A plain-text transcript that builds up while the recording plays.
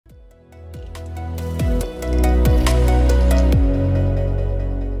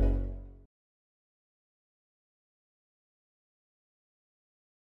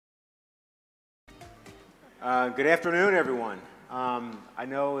Good afternoon, everyone. I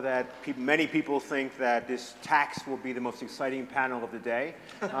know that many people think that this tax will be the most exciting panel of the day,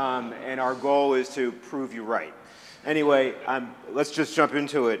 and our goal is to prove you right. Anyway, let's just jump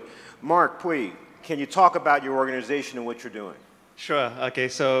into it. Mark Pui, can you talk about your organization and what you're doing? Sure. Okay,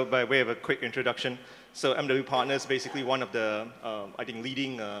 so by way of a quick introduction, so MW Partners, basically one of the, I think,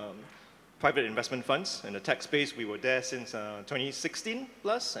 leading private investment funds in the tech space. We were there since 2016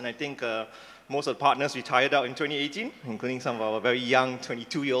 plus, and I think most of the partners retired out in 2018, including some of our very young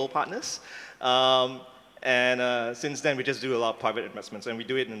 22-year-old partners. Since then, we just do a lot of private investments, and we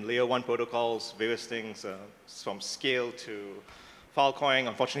do it in layer 1 protocols, various things, from Scale to Filecoin,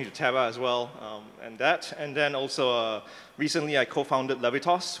 unfortunately to Terra as well, and then also recently I co-founded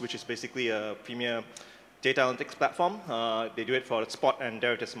Levitos, which is basically a premier data analytics platform. They do it for the spot and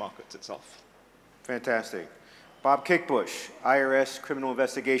derivatives markets itself. Fantastic. Bob Kickbush, IRS Criminal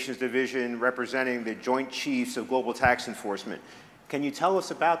Investigations Division, representing the Joint Chiefs of Global Tax Enforcement. Can you tell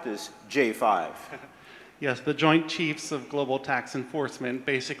us about this J5? Yes, the Joint Chiefs of Global Tax Enforcement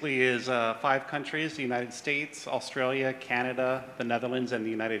basically is 5 countries: the United States, Australia, Canada, the Netherlands, and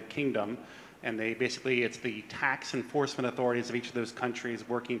the United Kingdom. And it's the tax enforcement authorities of each of those countries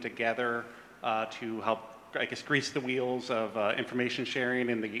working together to help, I guess, grease the wheels of information sharing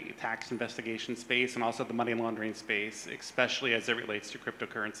in the tax investigation space and also the money laundering space, especially as it relates to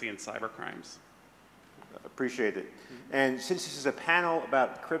cryptocurrency and cybercrimes. Appreciate it. And since this is a panel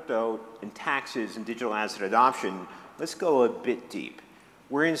about crypto and taxes and digital asset adoption, let's go a bit deep.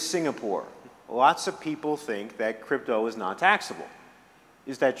 We're in Singapore. Lots of people think that crypto is not taxable.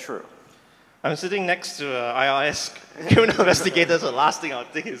 Is that true? I'm sitting next to IRS criminal investigators. The last thing I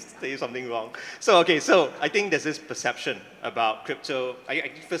would think is say something wrong. So I think there's this perception about crypto.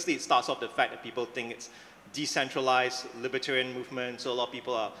 Firstly, it starts off the fact that people think it's decentralized, libertarian movement, so a lot of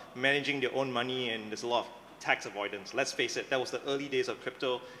people are managing their own money and there's a lot of tax avoidance. Let's face it, that was the early days of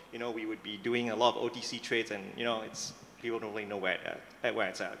crypto. You know, we would be doing a lot of OTC trades and, you know, people don't really know where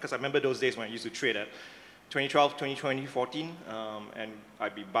it's at. Because I remember those days when I used to trade at 2012, 2020, 2014, and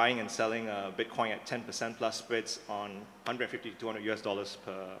I'd be buying and selling Bitcoin at 10% plus spreads on 150 to $200 US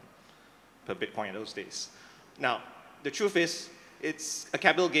per Bitcoin in those days. Now, the truth is, it's a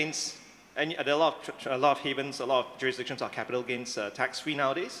capital gains. And there are a lot of havens, a lot of jurisdictions are capital gains tax-free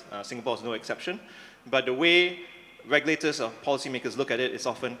nowadays. Singapore is no exception. But the way regulators or policymakers look at it is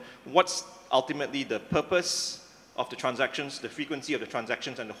often what's ultimately the purpose of the transactions, the frequency of the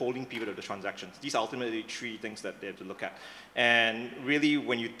transactions, and the holding period of the transactions. These are ultimately 3 things that they have to look at. And really,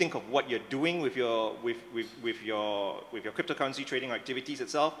 when you think of what you're doing with your cryptocurrency trading activities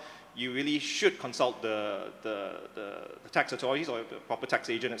itself, you really should consult the tax authorities or the proper tax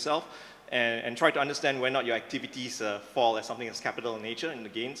agent itself and try to understand whether or not your activities fall as something that's capital in nature in the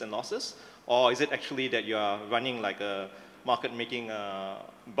gains and losses, or is it actually that you are running like a market-making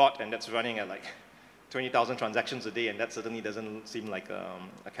bot and that's running at like 20,000 transactions a day, and that certainly doesn't seem like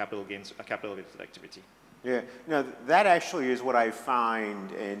a capital gains activity. Yeah, no, that actually is what I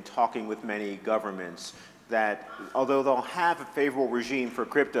find in talking with many governments, that although they'll have a favorable regime for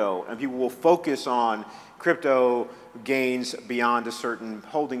crypto and people will focus on crypto gains beyond a certain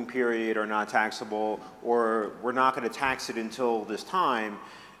holding period or not taxable, or we're not going to tax it until this time,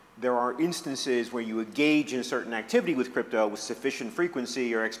 there are instances where you engage in a certain activity with crypto with sufficient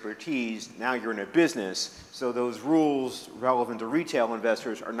frequency or expertise. Now you're in a business, so those rules relevant to retail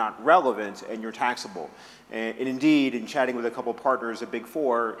investors are not relevant and you're taxable. And indeed, in chatting with a couple partners at Big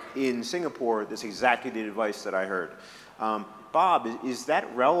Four in Singapore, that's exactly the advice that I heard. Bob, is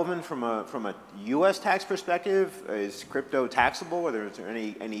that relevant from a U.S. tax perspective? Is crypto taxable? Is there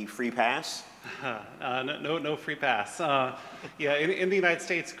any free pass? No free pass. Yeah, in the United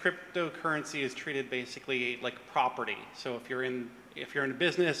States, cryptocurrency is treated basically like property. So if you're in a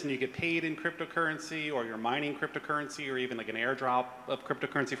business and you get paid in cryptocurrency, or you're mining cryptocurrency, or even like an airdrop of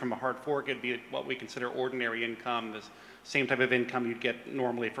cryptocurrency from a hard fork, it'd be what we consider ordinary income, the same type of income you'd get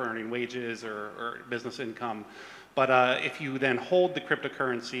normally for earning wages or business income. But if you then hold the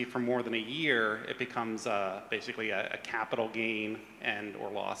cryptocurrency for more than a year, it becomes basically a capital gain or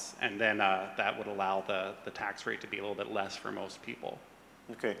loss, and then that would allow the tax rate to be a little bit less for most people.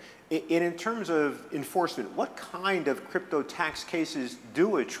 Okay. In terms of enforcement, what kind of crypto tax cases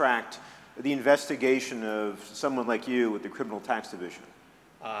do attract the investigation of someone like you with the Criminal Tax Division?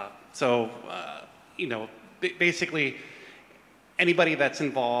 You know, basically anybody that's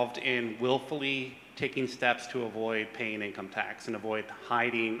involved in willfully taking steps to avoid paying income tax and avoid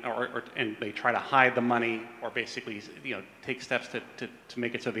hiding, and they try to hide the money, or basically, you know, take steps to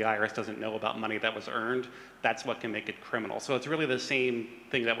make it so the IRS doesn't know about money that was earned. That's what can make it criminal. So it's really the same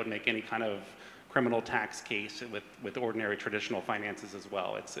thing that would make any kind of criminal tax case with ordinary traditional finances as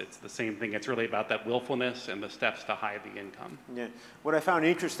well. It's the same thing. It's really about that willfulness and the steps to hide the income. Yeah. What I found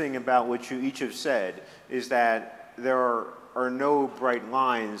interesting about what you each have said is that there are no bright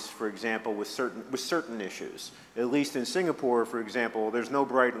lines, for example, with certain issues. At least in Singapore, for example, there's no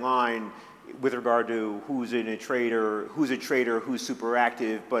bright line with regard to who's a trader, who's super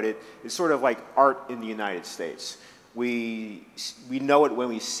active, but it's sort of like art in the United States. We know it when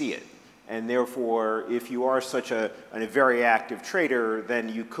we see it. And therefore, if you are such a very active trader, then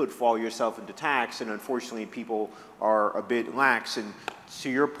you could fall yourself into tax, and unfortunately people are a bit lax. And to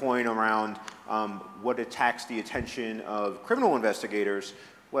your point around what attracts the attention of criminal investigators,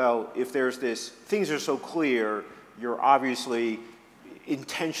 well, if there's this, things are so clear, you're obviously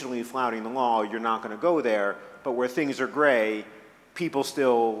intentionally flouting the law, you're not going to go there. But where things are gray, people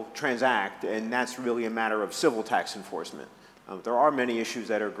still transact, and that's really a matter of civil tax enforcement. There are many issues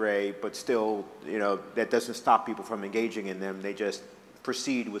that are gray, but still, that doesn't stop people from engaging in them. They just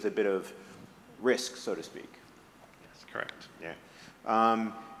proceed with a bit of risk, so to speak. Yes, correct. Yeah.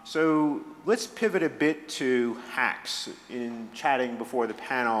 So let's pivot a bit to hacks. In chatting before the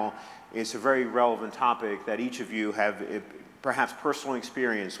panel, it's a very relevant topic that each of you have perhaps personal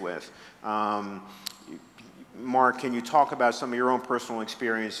experience with. Mark, can you talk about some of your own personal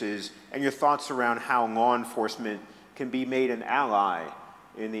experiences and your thoughts around how law enforcement can be made an ally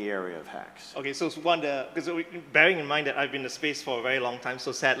in the area of hacks? Okay, so because bearing in mind that I've been in the space for a very long time,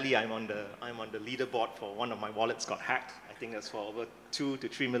 so sadly I'm on the leaderboard for one of my wallets got hacked. I think that's for over $2 to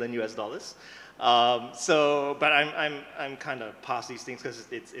 $3 million US. But I'm kind of past these things because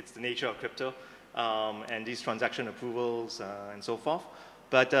it's the nature of crypto and these transaction approvals and so forth.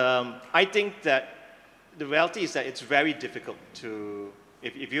 But I think that the reality is that it's very difficult to.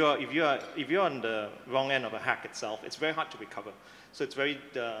 If you're on the wrong end of a hack itself, it's very hard to recover. So it's very,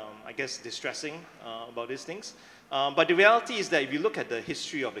 I guess, distressing about these things. But the reality is that if you look at the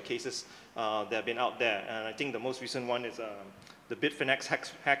history of the cases that have been out there, and I think the most recent one is the Bitfinex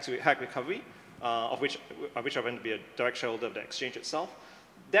hack recovery, of which I happen to be a direct shareholder of the exchange itself.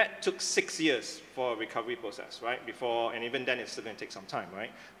 That took 6 years for a recovery process, right? Before, and even then it's still going to take some time,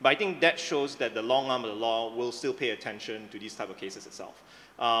 right? But I think that shows that the long arm of the law will still pay attention to these type of cases itself.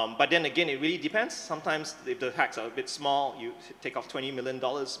 But then again, it really depends. Sometimes if the hacks are a bit small, you take off $20 million,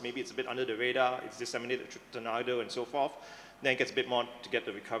 maybe it's a bit under the radar, it's disseminated to tornado and so forth, then it gets a bit more to get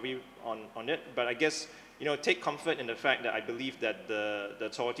the recovery on it. But I guess, take comfort in the fact that I believe that the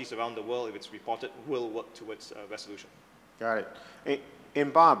authorities around the world, if it's reported, will work towards a resolution. Got it.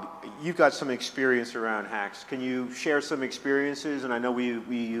 And Bob, you've got some experience around hacks. Can you share some experiences? And I know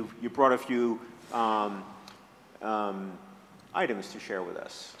you brought a few items to share with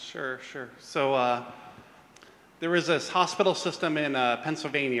us. Sure. So there was this hospital system in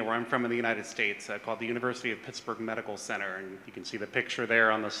Pennsylvania, where I'm from in the United States, called the University of Pittsburgh Medical Center. And you can see the picture there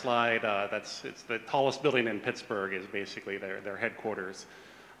on the slide. It's the tallest building in Pittsburgh, is basically their headquarters.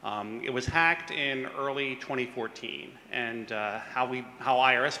 It was hacked in early 2014, and how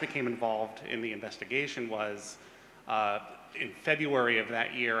IRS became involved in the investigation was in February of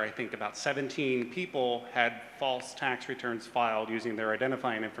that year, I think about 17 people had false tax returns filed using their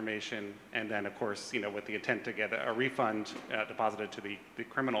identifying information, and then of course, with the intent to get a refund deposited to the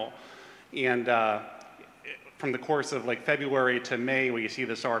criminal. And from the course of February to May, where you see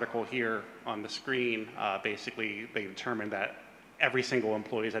this article here on the screen, basically they determined that every single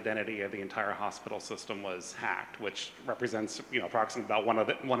employee's identity of the entire hospital system was hacked, which represents approximately about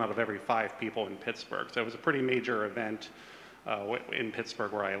one out of every 5 people in Pittsburgh. So it was a pretty major event in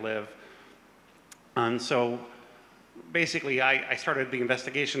Pittsburgh, where I live. And so basically I started the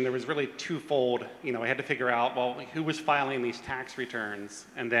investigation. There was really twofold. I had to figure out, well, who was filing these tax returns,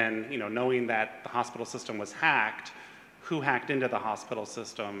 and then knowing that the hospital system was hacked, who hacked into the hospital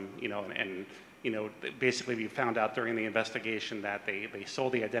system, and basically we found out during the investigation that they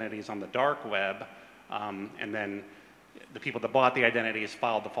sold the identities on the dark web, and then the people that bought the identities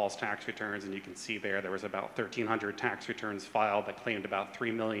filed the false tax returns, and you can see there was about 1,300 tax returns filed that claimed about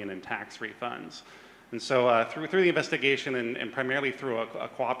 $3 million in tax refunds. And so through the investigation, and primarily through a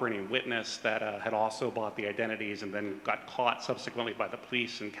cooperating witness that had also bought the identities and then got caught subsequently by the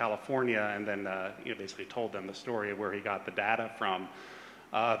police in California, and then basically told them the story of where he got the data from.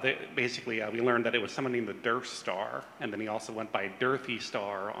 We learned that it was someone named the Durf Star, and then he also went by Durfy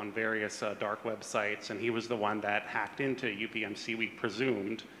Star on various dark websites, and he was the one that hacked into UPMC, we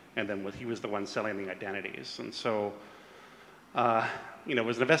presumed, and then he was the one selling the identities. And so, it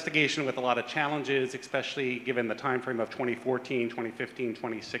was an investigation with a lot of challenges, especially given the time frame of 2014, 2015,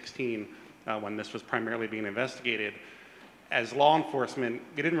 2016, when this was primarily being investigated. as law enforcement,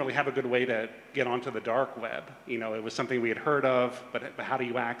 we didn't really have a good way to get onto the dark web. You know, it was something we had heard of, but how do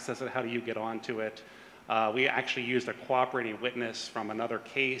you access it? How do you get onto it? We actually used a cooperating witness from another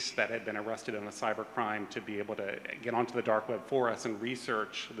case that had been arrested in a cybercrime to be able to get onto the dark web for us and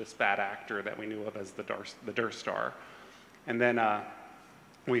research this bad actor that we knew of as the Durst Star. And then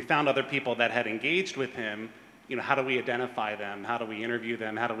we found other people that had engaged with him. You know, how do we identify them? How do we interview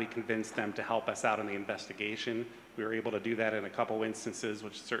them? How do we convince them to help us out in the investigation? We were able to do that in a couple instances,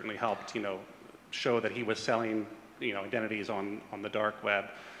 which certainly helped, you know, show that he was selling, you know, identities on the dark web.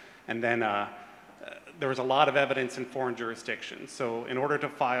 And then there was a lot of evidence in foreign jurisdictions. So in order to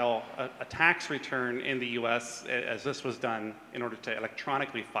file a tax return in the US, as this was done, in order to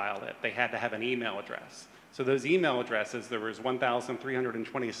electronically file it, they had to have an email address. So those email addresses, there was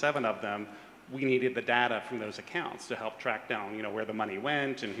 1,327 of them. We needed the data from those accounts to help track down, you know, where the money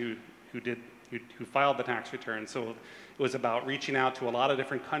went and who filed the tax return. So it was about reaching out to a lot of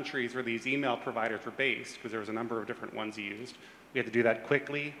different countries where these email providers were based, because there was a number of different ones used. We had to do that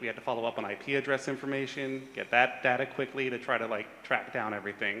quickly. We had to follow up on IP address information, get that data quickly to try to like track down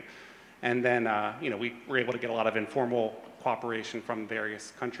everything. And then, you know, we were able to get a lot of informal cooperation from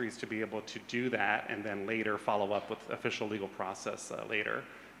various countries to be able to do that, and then later follow up with official legal process later.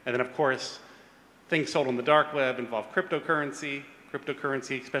 And then, of course, things sold on the dark web involve cryptocurrency.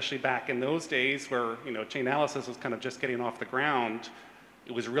 Cryptocurrency, especially back in those days where, you know, Chainalysis was kind of just getting off the ground,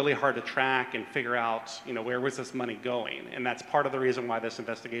 it was really hard to track and figure out, you know, where was this money going? And that's part of the reason why this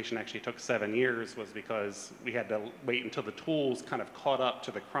investigation actually took 7 years, was because we had to wait until the tools kind of caught up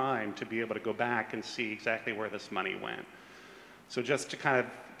to the crime to be able to go back and see exactly where this money went. So just to kind of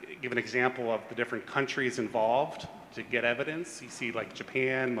give an example of the different countries involved to get evidence, you see like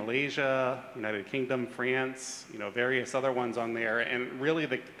Japan, Malaysia, United Kingdom, France, you know, various other ones on there. And really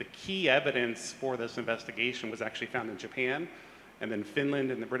the key evidence for this investigation was actually found in Japan, and then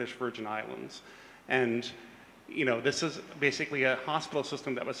Finland and the British Virgin Islands. And, you know, this is basically a hospital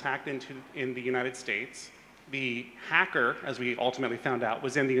system that was hacked into in the United States. The hacker, as we ultimately found out,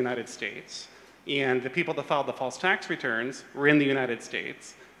 was in the United States. And the people that filed the false tax returns were in the United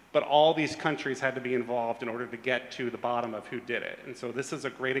States. But all these countries had to be involved in order to get to the bottom of who did it. And so this is a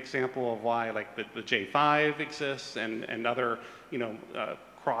great example of why, like, the J5 exists and other, you know,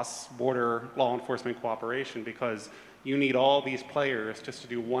 cross-border law enforcement cooperation, because you need all these players just to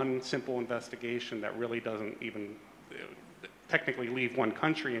do one simple investigation that really doesn't even technically leave one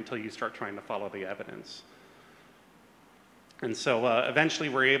country until you start trying to follow the evidence. And so eventually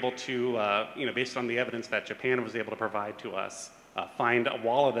we're able to, you know, based on the evidence that Japan was able to provide to us, find a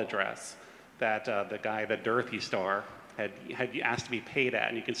wallet address that the guy, the Durst Star, had asked to be paid at.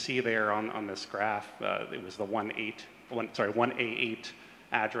 And you can see there on this graph, it was the 1A8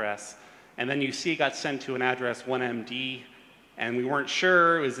 address. And then you see it got sent to an address 1MD, and we weren't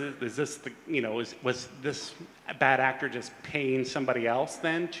sure, is this the, you know, was this bad actor just paying somebody else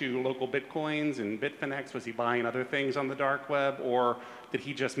then to local Bitcoins and Bitfinex? Was he buying other things on the dark web, or did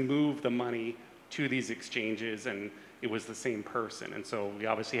he just move the money to these exchanges and it was the same person? And so we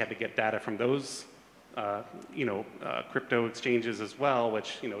obviously had to get data from those crypto exchanges as well,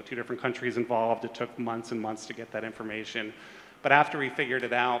 which, you know, 2 different countries involved. It took months and months to get that information. But after we figured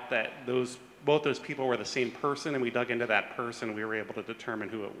it out that both those people were the same person, and we dug into that person, we were able to determine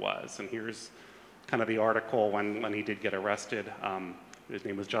who it was. And here's kind of the article when he did get arrested. His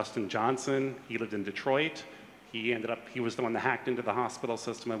name was Justin Johnson. He lived in Detroit. He was the one that hacked into the hospital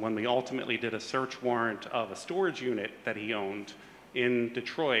system. And when we ultimately did a search warrant of a storage unit that he owned in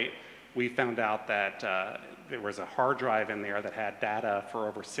Detroit, we found out that there was a hard drive in there that had data for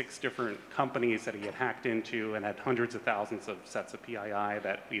over 6 different companies that he had hacked into, and had hundreds of thousands of sets of PII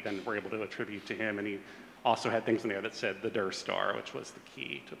that we then were able to attribute to him. And he also had things in there that said the Durst Star, which was the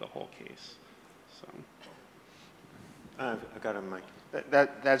key to the whole case. So. I got a mic.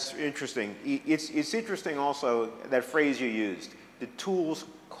 That's interesting. It's interesting also, that phrase you used, the tools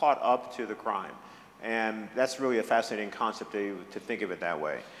caught up to the crime. And that's really a fascinating concept to think of it that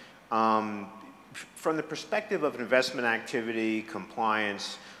way. From the perspective of investment activity,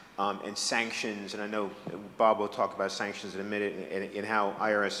 compliance, and sanctions, and I know Bob will talk about sanctions in a minute, and how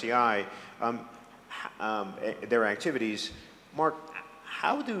IRSCI, their activities. Mark,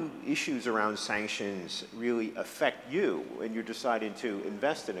 how do issues around sanctions really affect you when you're deciding to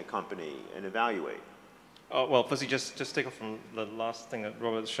invest in a company and evaluate? Well, firstly, just take off from the last thing that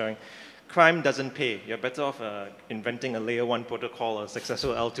Robert was showing. Crime doesn't pay. You're better off inventing a layer 1 protocol or a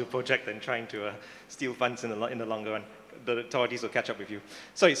successful L2 project than trying to steal funds in the longer run. The authorities will catch up with you.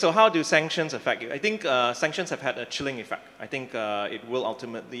 Sorry, so how do sanctions affect you? I think sanctions have had a chilling effect. I think it will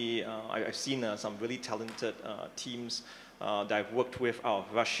ultimately, I've seen some really talented teams that I've worked with out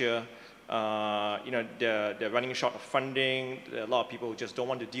of Russia. You know, they're running short of funding. There are a lot of people who just don't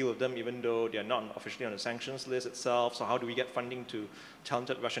want to deal with them, even though they're not officially on the sanctions list itself. So how do we get funding to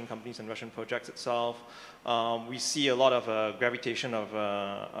talented Russian companies and Russian projects itself? We see a lot of gravitation of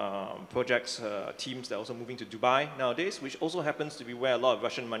projects, teams that are also moving to Dubai nowadays, which also happens to be where a lot of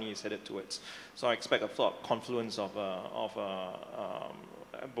Russian money is headed towards. So I expect a sort of confluence of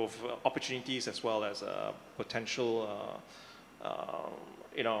both opportunities as well as potential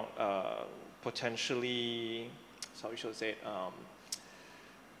you know, potentially, sorry, should I say,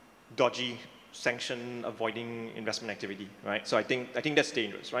 dodgy sanction avoiding investment activity, right? So I think that's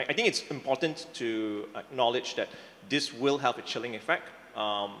dangerous, right? I think it's important to acknowledge that this will have a chilling effect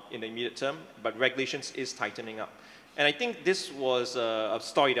in the immediate term, but regulations is tightening up. And I think this was a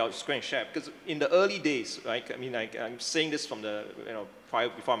story that I was going to share, because in the early days, right, I mean, I'm saying this from the, you know,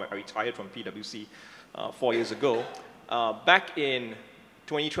 before I retired from PwC 4 years ago, back in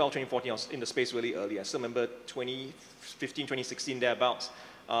 2012, 2014, I was in the space really early. I still remember 2015, 2016, thereabouts,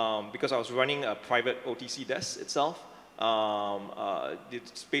 because I was running a private OTC desk itself. The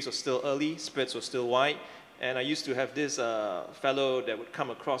space was still early, spreads were still wide, and I used to have this fellow that would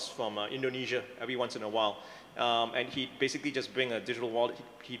come across from Indonesia every once in a while. And he'd basically just bring a digital wallet.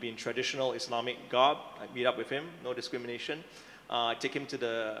 He'd be in traditional Islamic garb. I'd meet up with him, no discrimination. I'd take him to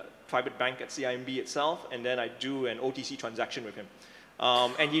the private bank at CIMB itself, and then I'd do an OTC transaction with him.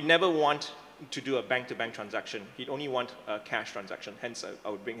 And he'd never want to do a bank-to-bank transaction. He'd only want a cash transaction, hence I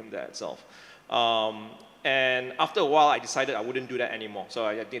would bring him there itself. And after a while, I decided I wouldn't do that anymore. So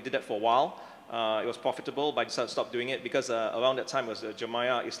I did that for a while. It was profitable, but I decided to stop doing it because around that time it was the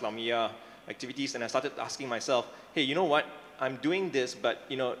Jamia Islamiyah activities, and I started asking myself, hey, you know what? I'm doing this, but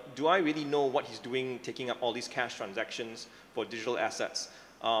you know, do I really know what he's doing, taking up all these cash transactions for digital assets?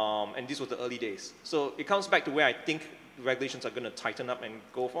 And these were the early days. So it comes back to where I think regulations are going to tighten up and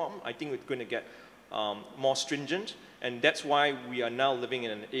go from. I think we're going to get more stringent, and that's why we are now living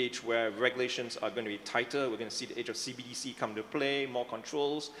in an age where regulations are going to be tighter. We're going to see the age of CBDC come to play, more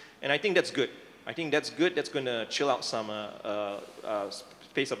controls, and I think that's good. I think that's good. That's going to chill out some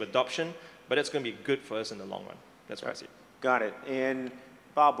pace of adoption, but that's going to be good for us in the long run. That's what I see. Got it. And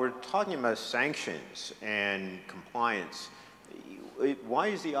Bob, we're talking about sanctions and compliance. Why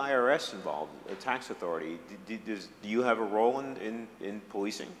is the IRS involved, the tax authority? Do you have a role in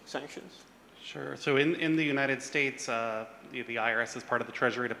policing sanctions? Sure. So in the United States, the IRS is part of the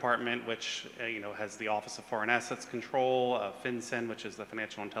Treasury Department, which you know, has the Office of Foreign Assets Control, FinCEN, which is the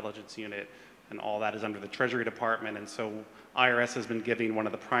Financial Intelligence Unit, and all that is under the Treasury Department. And so IRS has been given one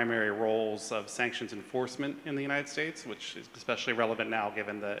of the primary roles of sanctions enforcement in the United States, which is especially relevant now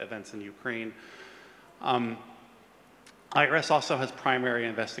given the events in Ukraine. IRS also has primary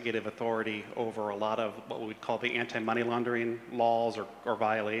investigative authority over a lot of what we would call the anti-money laundering laws or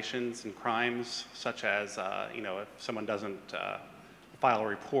violations and crimes, such as, you know, if someone doesn't file a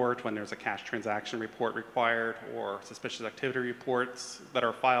report when there's a cash transaction report required, or suspicious activity reports that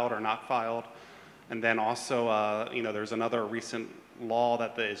are filed or not filed. And then also, you know, there's another recent law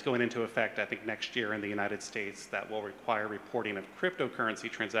that is going into effect, I think, next year in the United States that will require reporting of cryptocurrency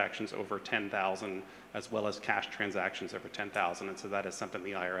transactions over 10,000, as well as cash transactions over 10,000. And so that is something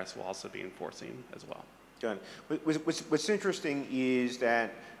the IRS will also be enforcing as well. Good. What's interesting is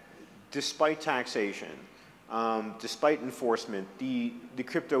that despite taxation, despite enforcement, the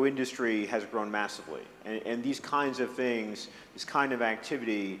crypto industry has grown massively. And these kinds of things, this kind of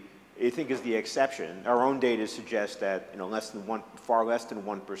activity, I think is the exception. Our own data suggests that, you know, far less than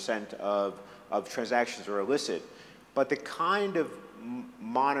 1% of transactions are illicit. But the kind of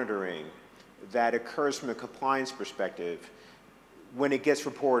monitoring that occurs from a compliance perspective, when it gets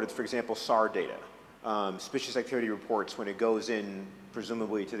reported, for example, SAR data, suspicious activity reports, when it goes in,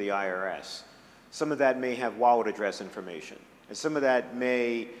 presumably to the IRS, some of that may have wallet address information, and some of that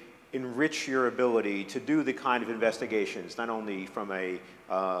may enrich your ability to do the kind of investigations, not only from a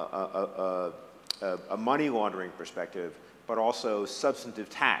money laundering perspective, but also substantive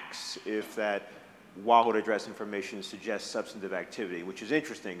tax, if that wallet address information suggests substantive activity, which is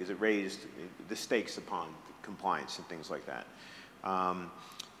interesting because it raised the stakes upon compliance and things like that.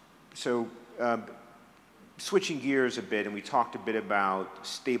 Switching gears a bit, and we talked a bit about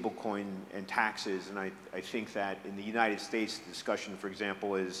stablecoin and taxes, and I think that in the United States, the discussion, for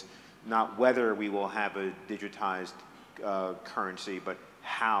example, is not whether we will have a digitized currency, but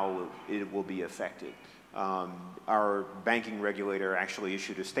how it will be affected. Our banking regulator actually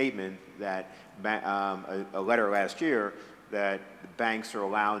issued a statement that, a letter last year, that banks are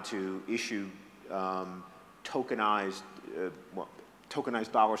allowed to issue tokenized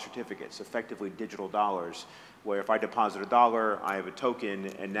dollar certificates, effectively digital dollars, where if I deposit $1, I have a token,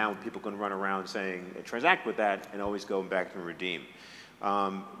 and now people can run around saying, transact with that, and always go back and redeem.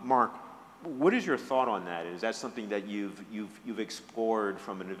 Mark, what is your thought on that? Is that something that you've explored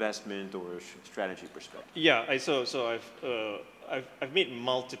from an investment or a strategy perspective? Yeah, I've made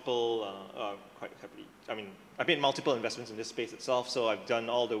multiple, quite happily, I've made multiple investments in this space itself. So I've done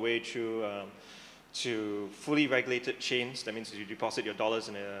all the way through to fully regulated chains. That means you deposit your dollars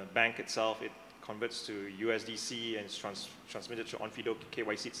in a bank itself, it converts to USDC and it's transmitted to on-fido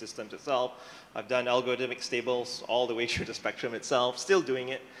KYC systems itself. I've done algorithmic stables all the way through the spectrum itself, still doing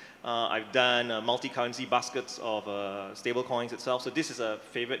it. I've done multi-currency baskets of stable coins itself. So this is a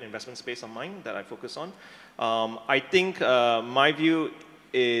favorite investment space of mine that I focus on. I think my view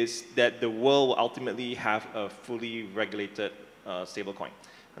is that the world will ultimately have a fully regulated stablecoin,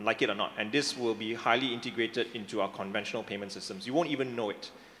 and like it or not. And this will be highly integrated into our conventional payment systems. You won't even know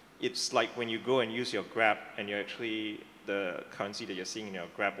it. It's like when you go and use your Grab, and you're actually, the currency that you're seeing in your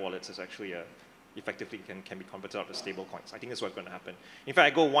Grab wallets is actually effectively can be converted out to stable coins. I think that's what's going to happen. In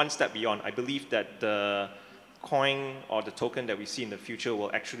fact, I go one step beyond. I believe that the coin or the token that we see in the future will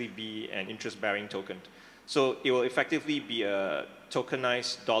actually be an interest-bearing token. So it will effectively be a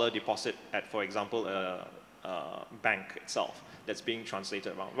tokenized dollar deposit at, for example, a bank itself that's being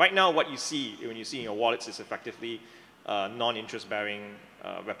translated around. Right now, what you see when you see in your wallets is effectively non-interest-bearing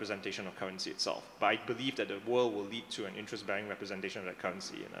representation of currency itself. But I believe that the world will lead to an interest-bearing representation of that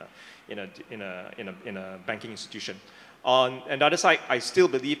currency in a banking institution. On the other side, I still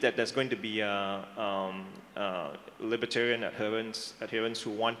believe that there's going to be libertarian adherents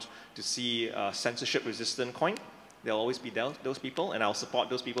who want to see a censorship-resistant coin. There'll always be those people, and I'll support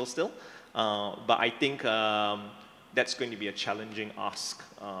those people still. But I think that's going to be a challenging ask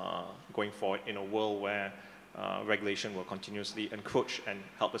going forward in a world where regulation will continuously encroach and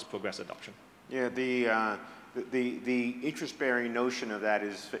help us progress adoption. Yeah, the interest-bearing notion of that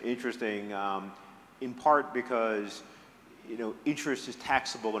is interesting, in part because interest is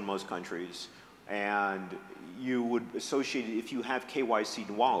taxable in most countries, and you would associate it, if you have KYC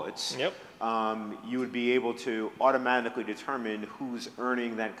wallets, yep. You would be able to automatically determine who's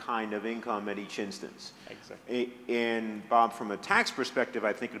earning that kind of income at each instance. Exactly. And Bob, from a tax perspective,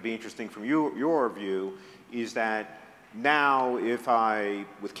 I think it would be interesting from your view, is that now if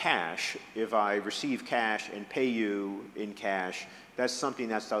with cash, if I receive cash and pay you in cash, that's something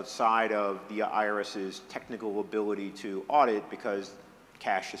that's outside of the IRS's technical ability to audit because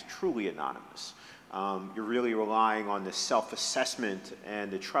cash is truly anonymous. You're really relying on the self-assessment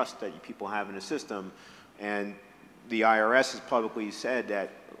and the trust that people have in the system. And the IRS has publicly said that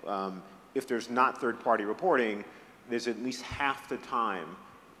if there's not third-party reporting, there's at least half the time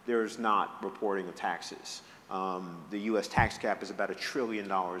there's not reporting of taxes. The U.S. tax cap is about $1 trillion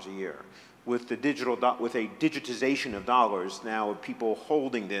a year. With a digitization of dollars, now people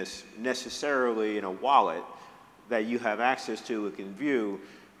holding this necessarily in a wallet that you have access to and can view,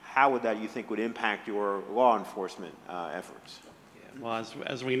 how would that, you think, would impact your law enforcement efforts? Yeah, well,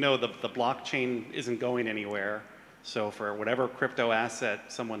 as we know, the blockchain isn't going anywhere. So for whatever crypto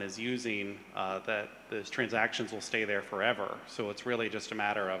asset someone is using, that those transactions will stay there forever. So it's really just a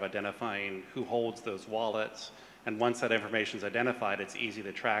matter of identifying who holds those wallets. And once that information is identified, it's easy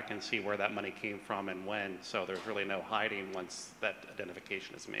to track and see where that money came from and when. So there's really no hiding once that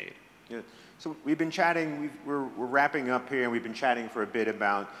identification is made. Yeah. So we've been chatting, we're wrapping up here, and we've been chatting for a bit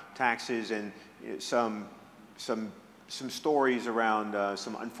about taxes and some stories around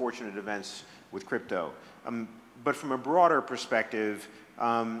some unfortunate events with crypto. But from a broader perspective,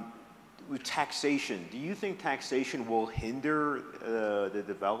 with taxation, do you think taxation will hinder the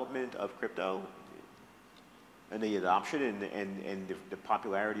development of crypto and the adoption and the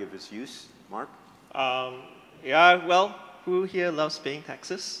popularity of its use, Mark? Yeah, well, who here loves paying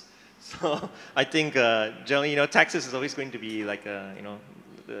taxes? So I think generally, taxes is always going to be like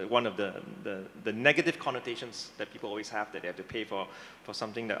one of the negative connotations that people always have, that they have to pay for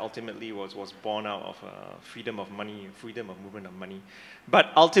something that ultimately was born out of freedom of money, freedom of movement of money.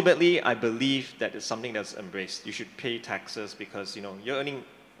 But ultimately, I believe that it's something that's embraced. You should pay taxes because you're earning.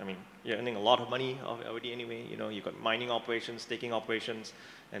 You're earning a lot of money already anyway. You've got mining operations, staking operations,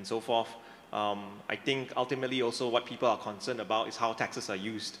 and so forth. I think ultimately also what people are concerned about is how taxes are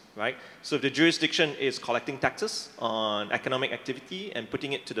used, right? So if the jurisdiction is collecting taxes on economic activity and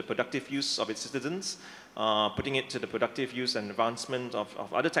putting it to the productive use of its citizens, putting it to the productive use and advancement of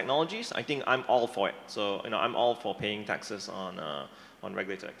other technologies, I think I'm all for it. So I'm all for paying taxes on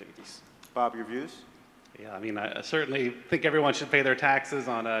regulated activities. Bob, your views? Yeah, I mean, I certainly think everyone should pay their taxes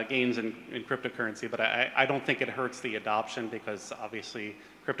on gains in cryptocurrency, but I don't think it hurts the adoption because obviously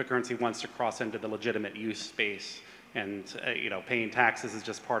cryptocurrency wants to cross into the legitimate use space, and you know, paying taxes is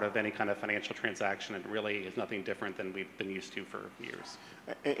just part of any kind of financial transaction. It really is nothing different than we've been used to for years.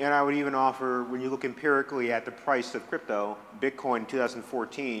 And I would even offer, when you look empirically at the price of crypto, Bitcoin in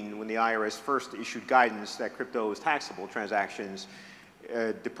 2014, when the IRS first issued guidance that crypto was taxable transactions,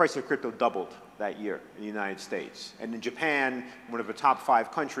 the price of crypto doubled that year in the United States. And in Japan, one of the top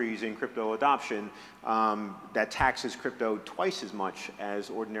 5 countries in crypto adoption, that taxes crypto twice as much as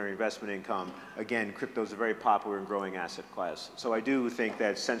ordinary investment income. Again, crypto is a very popular and growing asset class. So I do think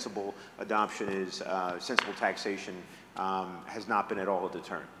that sensible adoption is, sensible taxation has not been at all a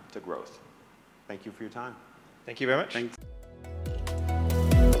deterrent to growth. Thank you for your time. Thank you very much. Thanks.